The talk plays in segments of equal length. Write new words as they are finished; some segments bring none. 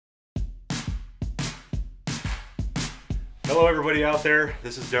Hello everybody out there,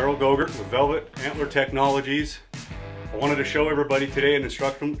 this is Daryl Gogurt with Velvet Antler Technologies. I wanted to show everybody today an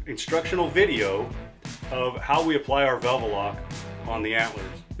instructional video of how we apply our VelvaLok on the antlers.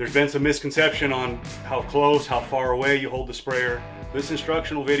 There's been some misconception on how close, how far away you hold the sprayer. This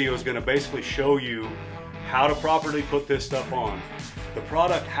instructional video is going to basically show you how to properly put this stuff on. The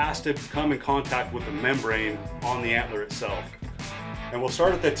product has to come in contact with the membrane on the antler itself. And we'll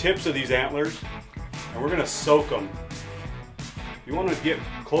start at the tips of these antlers and we're going to soak them. You want to get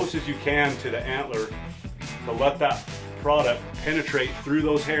close as you can to the antler to let that product penetrate through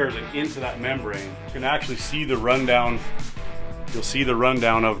those hairs and into that membrane. You can actually see the rundown. You'll see the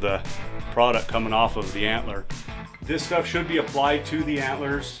rundown of the product coming off of the antler. This stuff should be applied to the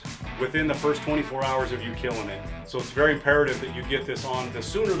antlers within the first 24 hours of you killing it. So it's very imperative that you get this on. The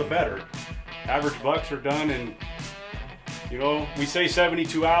sooner the better. Average bucks are done in, you know, we say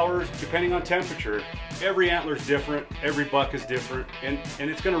 72 hours depending on temperature. Every antler is different, every buck is different, and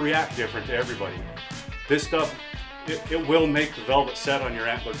it's going to react different to everybody. This stuff, it will make the velvet set on your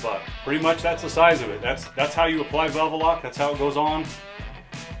antler buck. Pretty much that's the size of it. That's how you apply VelvaLok, that's how it goes on.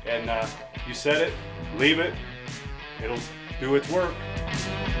 And you set it, leave it, it'll do its work.